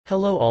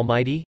Hello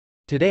Almighty.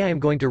 Today I am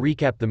going to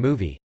recap the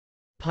movie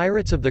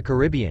Pirates of the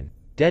Caribbean,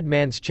 Dead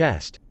Man's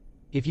Chest.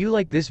 If you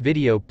like this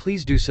video,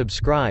 please do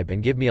subscribe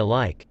and give me a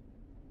like.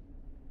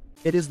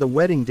 It is the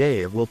wedding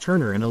day of Will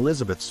Turner and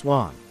Elizabeth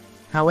Swann.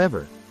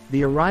 However,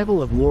 the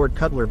arrival of Lord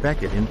Cutler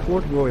Beckett in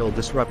Port Royal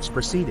disrupts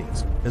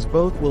proceedings, as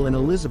both Will and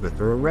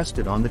Elizabeth are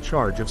arrested on the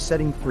charge of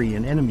setting free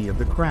an enemy of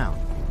the crown,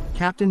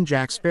 Captain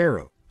Jack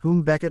Sparrow,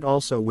 whom Beckett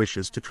also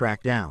wishes to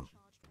track down.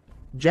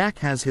 Jack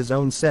has his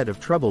own set of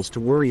troubles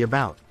to worry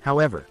about,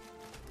 however.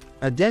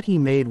 A debt he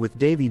made with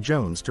Davy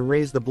Jones to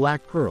raise the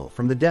Black Pearl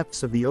from the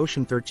depths of the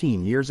ocean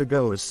 13 years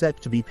ago is set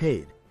to be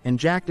paid, and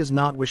Jack does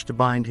not wish to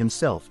bind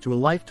himself to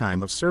a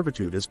lifetime of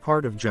servitude as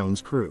part of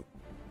Jones' crew.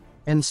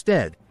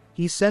 Instead,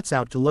 he sets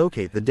out to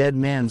locate the dead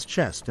man's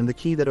chest and the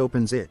key that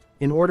opens it,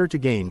 in order to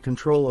gain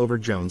control over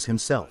Jones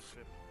himself.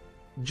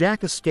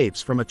 Jack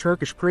escapes from a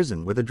Turkish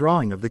prison with a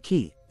drawing of the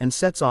key, and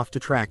sets off to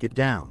track it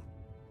down.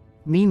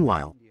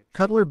 Meanwhile,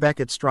 Cutler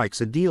Beckett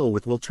strikes a deal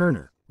with Will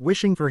Turner,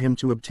 wishing for him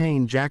to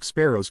obtain Jack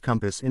Sparrow's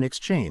compass in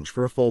exchange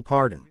for a full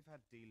pardon.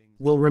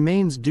 Will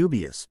remains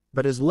dubious,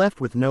 but is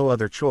left with no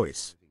other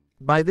choice.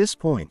 By this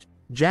point,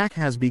 Jack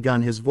has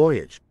begun his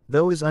voyage,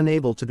 though is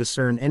unable to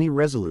discern any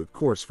resolute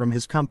course from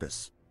his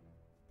compass.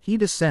 He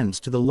descends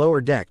to the lower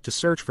deck to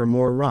search for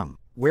more rum,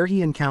 where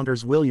he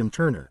encounters William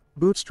Turner,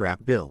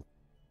 Bootstrap Bill.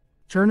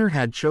 Turner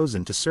had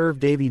chosen to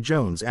serve Davy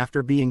Jones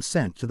after being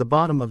sent to the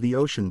bottom of the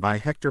ocean by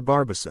Hector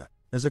Barbassa,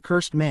 as a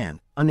cursed man,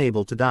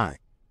 unable to die.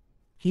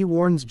 He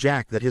warns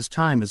Jack that his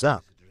time is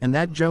up, and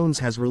that Jones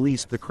has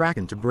released the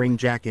Kraken to bring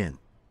Jack in.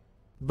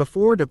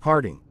 Before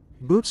departing,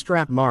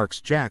 Bootstrap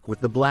marks Jack with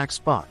the black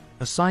spot,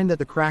 a sign that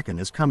the Kraken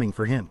is coming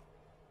for him.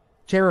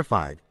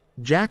 Terrified,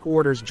 Jack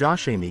orders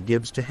Joshamy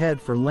Gibbs to head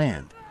for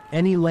land,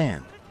 any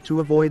land, to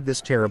avoid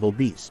this terrible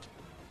beast.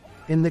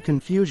 In the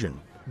confusion,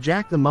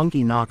 Jack the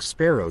Monkey knocks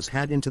Sparrow's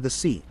hat into the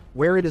sea,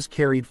 where it is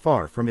carried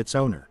far from its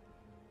owner.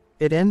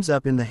 It ends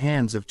up in the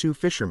hands of two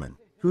fishermen,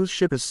 whose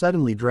ship is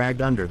suddenly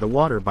dragged under the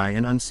water by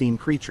an unseen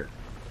creature.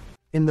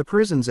 In the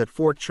prisons at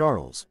Fort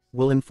Charles,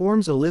 Will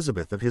informs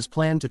Elizabeth of his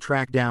plan to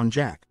track down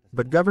Jack,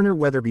 but Governor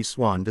Weatherby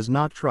Swann does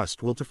not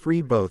trust Will to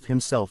free both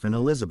himself and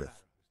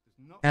Elizabeth.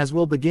 As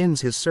Will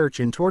begins his search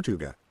in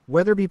Tortuga,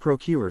 Weatherby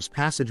procures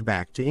passage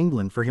back to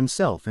England for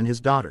himself and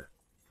his daughter.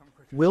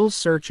 Will's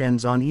search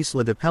ends on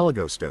Isla de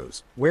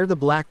Pelagostos, where the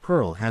Black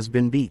Pearl has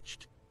been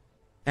beached.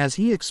 As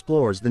he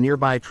explores the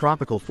nearby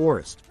tropical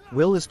forest,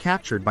 Will is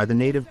captured by the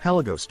native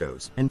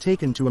Pelagostos and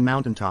taken to a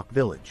mountaintop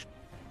village.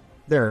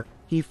 There,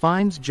 he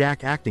finds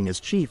Jack acting as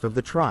chief of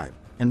the tribe,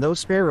 and though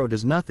Sparrow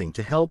does nothing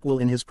to help Will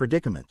in his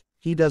predicament,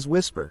 he does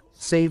whisper,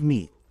 "Save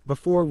me,"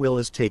 before Will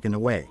is taken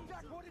away.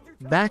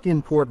 Back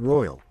in Port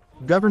Royal,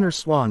 Governor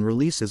Swann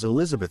releases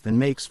Elizabeth and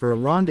makes for a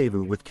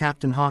rendezvous with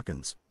Captain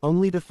Hawkins,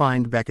 only to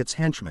find Beckett's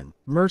henchman,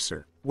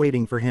 Mercer,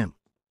 waiting for him.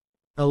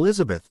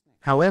 Elizabeth,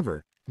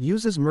 however,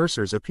 uses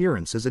Mercer's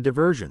appearance as a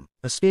diversion,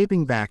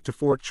 escaping back to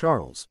Fort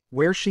Charles,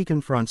 where she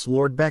confronts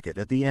Lord Beckett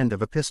at the end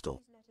of a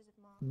pistol.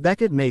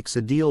 Beckett makes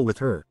a deal with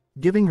her,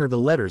 giving her the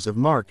letters of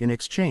marque in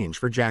exchange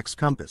for Jack's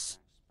compass.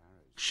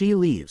 She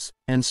leaves,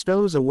 and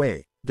stows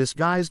away,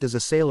 disguised as a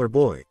sailor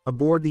boy,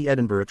 aboard the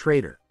Edinburgh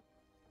trader.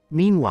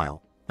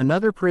 Meanwhile,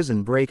 another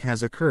prison break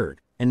has occurred,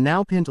 and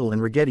now Pintle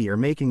and Ragetti are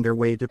making their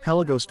way to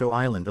Pelagosto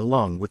Island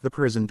along with the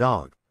prison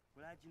dog.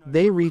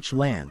 They reach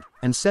land,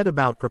 and set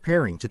about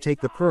preparing to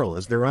take the Pearl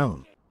as their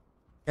own.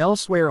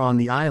 Elsewhere on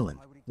the island,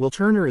 Will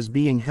Turner is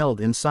being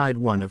held inside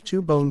one of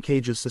two bone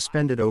cages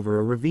suspended over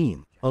a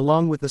ravine,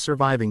 along with the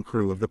surviving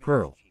crew of the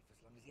Pearl.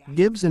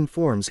 Gibbs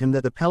informs him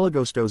that the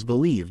Pelagostos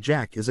believe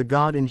Jack is a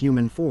god in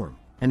human form,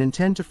 and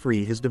intend to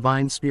free his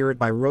divine spirit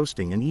by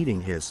roasting and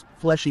eating his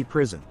fleshy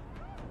prison.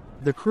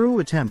 The crew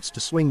attempts to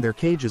swing their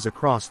cages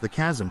across the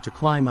chasm to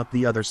climb up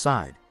the other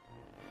side.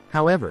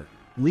 However,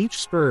 Leech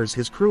spurs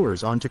his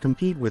crewers on to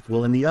compete with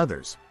Will and the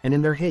others, and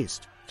in their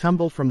haste,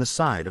 tumble from the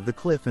side of the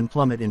cliff and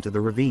plummet into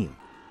the ravine.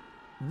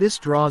 This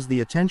draws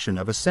the attention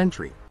of a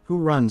sentry, who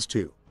runs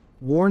to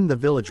warn the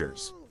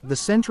villagers. The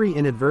sentry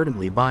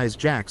inadvertently buys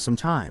Jack some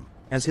time,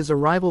 as his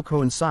arrival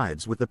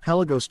coincides with the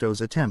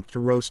Pelagostos' attempt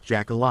to roast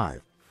Jack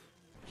alive.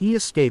 He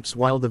escapes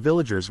while the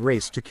villagers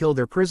race to kill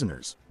their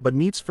prisoners, but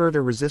meets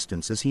further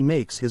resistance as he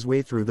makes his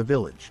way through the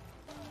village.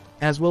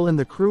 As Will and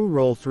the crew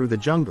roll through the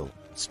jungle,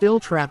 still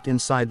trapped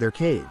inside their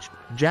cage,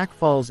 Jack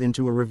falls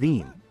into a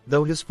ravine,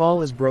 though his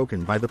fall is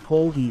broken by the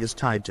pole he is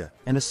tied to,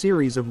 and a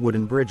series of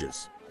wooden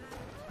bridges.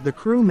 The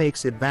crew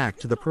makes it back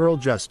to the Pearl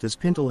just as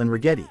Pintle and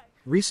Ragetti,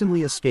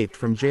 recently escaped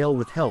from jail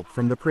with help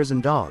from the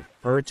prison dog,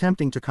 are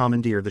attempting to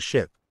commandeer the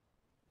ship.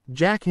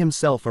 Jack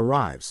himself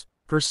arrives,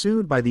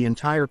 pursued by the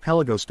entire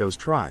Pelagostos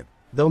tribe,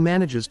 though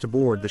manages to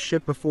board the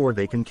ship before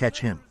they can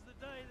catch him.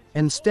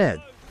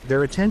 Instead,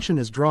 their attention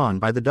is drawn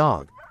by the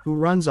dog, who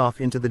runs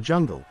off into the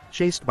jungle,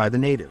 chased by the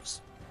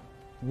natives.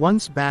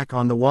 Once back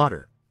on the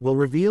water, Will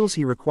reveals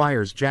he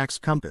requires Jack's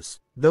compass,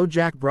 though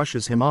Jack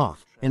brushes him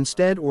off,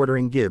 instead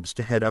ordering Gibbs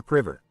to head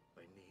upriver.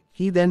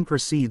 He then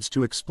proceeds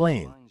to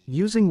explain,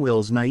 using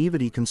Will's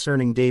naivety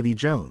concerning Davy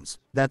Jones,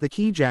 that the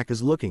key Jack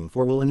is looking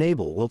for will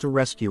enable Will to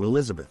rescue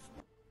Elizabeth.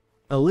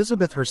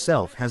 Elizabeth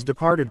herself has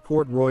departed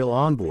Port Royal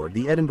on board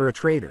the Edinburgh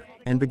Trader,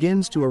 and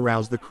begins to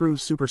arouse the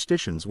crew's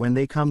superstitions when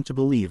they come to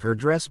believe her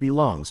dress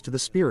belongs to the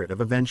spirit of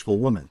a vengeful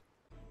woman.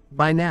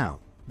 By now,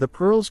 the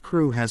Pearl's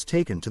crew has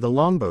taken to the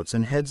longboats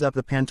and heads up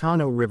the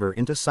Pantano River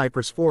into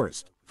Cypress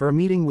Forest, for a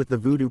meeting with the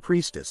voodoo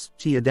priestess,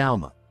 Tia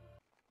Dalma.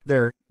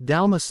 There,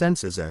 Dalma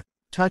senses a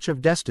touch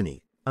of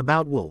destiny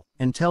about Will,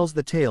 and tells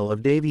the tale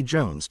of Davy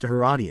Jones to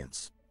her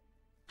audience.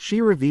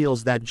 She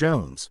reveals that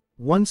Jones,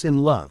 once in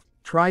love,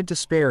 tried to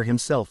spare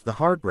himself the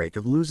heartbreak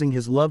of losing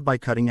his love by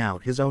cutting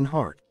out his own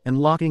heart,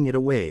 and locking it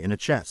away in a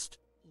chest.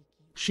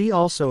 She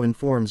also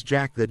informs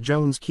Jack that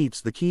Jones keeps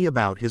the key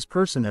about his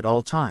person at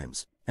all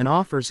times, and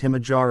offers him a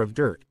jar of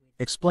dirt,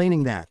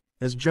 explaining that,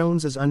 as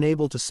Jones is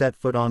unable to set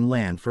foot on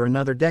land for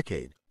another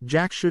decade,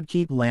 Jack should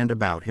keep land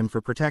about him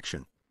for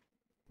protection.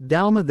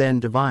 Dalma then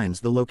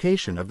divines the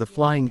location of the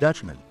Flying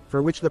Dutchman,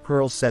 for which the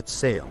Pearl sets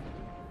sail.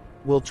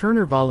 Will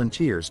Turner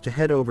volunteers to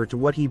head over to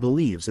what he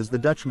believes is the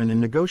Dutchman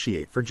and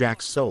negotiate for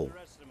Jack's soul.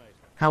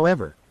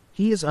 However,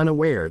 he is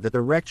unaware that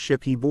the wrecked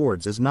ship he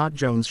boards is not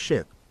Jones'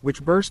 ship,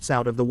 which bursts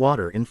out of the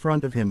water in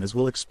front of him as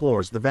Will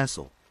explores the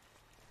vessel.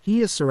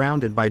 He is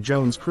surrounded by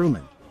Jones'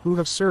 crewmen, who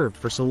have served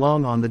for so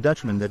long on the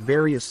Dutchman that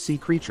various sea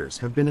creatures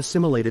have been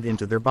assimilated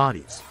into their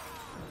bodies.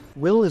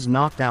 Will is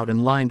knocked out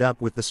and lined up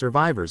with the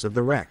survivors of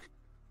the wreck.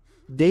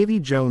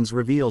 Davy Jones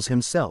reveals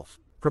himself,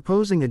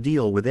 proposing a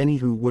deal with any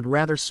who would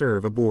rather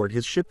serve aboard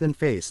his ship than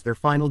face their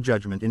final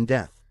judgment in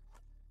death.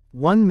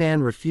 One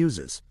man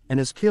refuses, and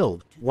is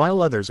killed,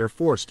 while others are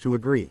forced to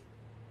agree.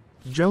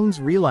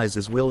 Jones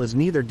realizes Will is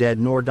neither dead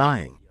nor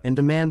dying, and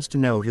demands to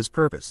know his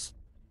purpose.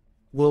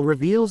 Will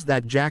reveals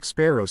that Jack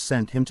Sparrow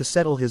sent him to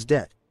settle his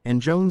debt,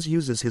 and Jones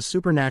uses his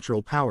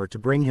supernatural power to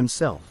bring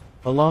himself,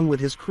 along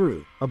with his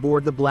crew,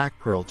 aboard the Black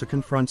Pearl to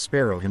confront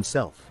Sparrow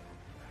himself.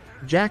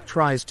 Jack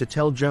tries to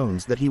tell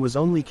Jones that he was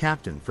only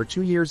captain for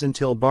 2 years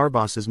until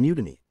Barbossa's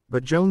mutiny,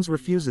 but Jones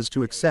refuses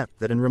to accept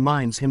that and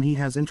reminds him he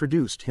has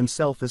introduced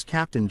himself as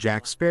Captain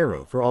Jack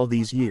Sparrow for all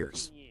these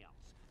years.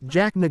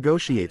 Jack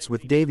negotiates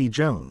with Davy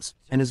Jones,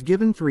 and is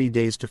given 3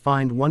 days to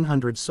find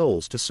 100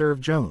 souls to serve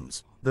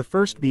Jones, the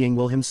first being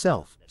Will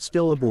himself,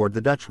 still aboard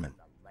the Dutchman.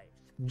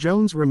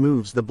 Jones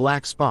removes the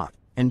black spot,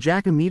 and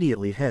Jack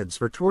immediately heads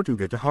for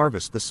Tortuga to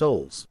harvest the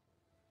souls.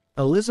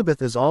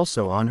 Elizabeth is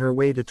also on her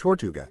way to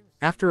Tortuga,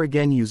 after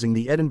again using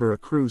the Edinburgh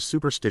crew's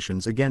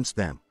superstitions against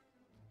them.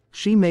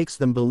 She makes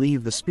them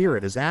believe the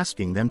spirit is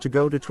asking them to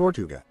go to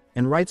Tortuga,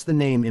 and writes the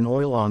name in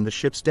oil on the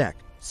ship's deck,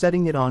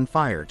 setting it on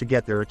fire to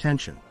get their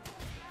attention.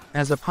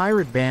 As a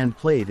pirate band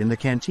played in the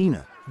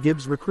cantina,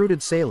 Gibbs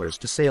recruited sailors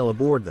to sail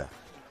aboard the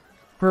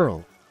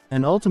Pearl,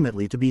 and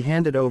ultimately to be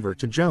handed over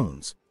to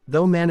Jones,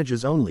 though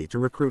manages only to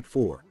recruit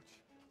 4.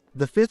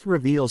 The 5th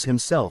reveals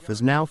himself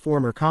as now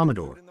former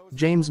Commodore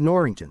James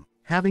Norrington,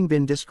 having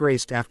been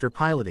disgraced after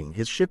piloting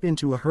his ship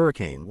into a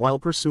hurricane while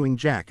pursuing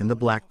Jack and the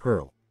Black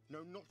Pearl.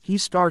 He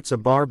starts a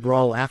bar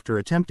brawl after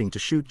attempting to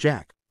shoot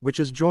Jack, which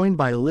is joined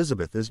by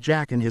Elizabeth as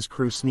Jack and his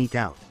crew sneak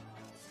out.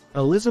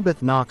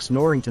 Elizabeth knocks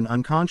Norrington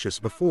unconscious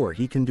before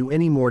he can do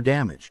any more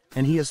damage,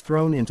 and he is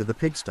thrown into the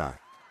pigsty.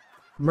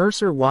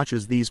 Mercer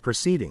watches these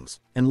proceedings,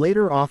 and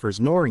later offers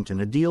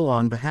Norrington a deal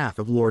on behalf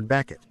of Lord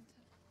Beckett.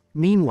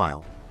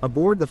 Meanwhile,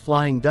 aboard the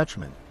Flying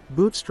Dutchman,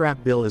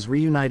 Bootstrap Bill is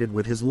reunited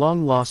with his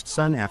long-lost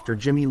son after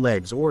Jimmy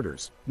Legs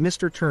orders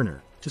Mr.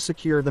 Turner to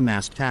secure the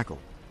mast tackle.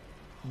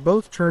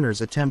 Both Turners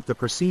attempt the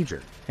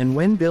procedure, and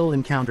when Bill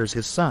encounters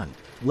his son,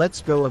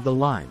 lets go of the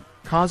line,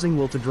 causing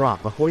Will to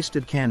drop a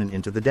hoisted cannon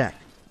into the deck.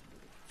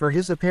 For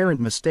his apparent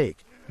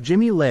mistake,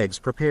 Jimmy Legs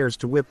prepares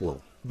to whip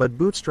Will, but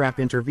Bootstrap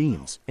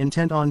intervenes,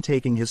 intent on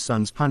taking his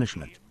son's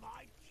punishment.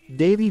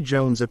 Davy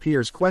Jones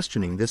appears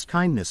questioning this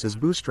kindness as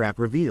Bootstrap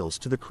reveals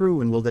to the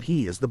crew and Will that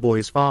he is the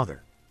boy's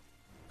father.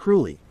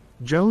 Cruelly,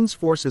 Jones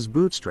forces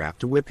Bootstrap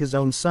to whip his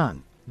own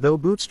son, though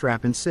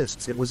Bootstrap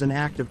insists it was an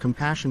act of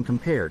compassion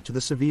compared to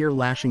the severe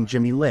lashing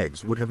Jimmy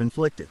Legs would have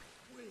inflicted.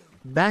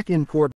 Back in Port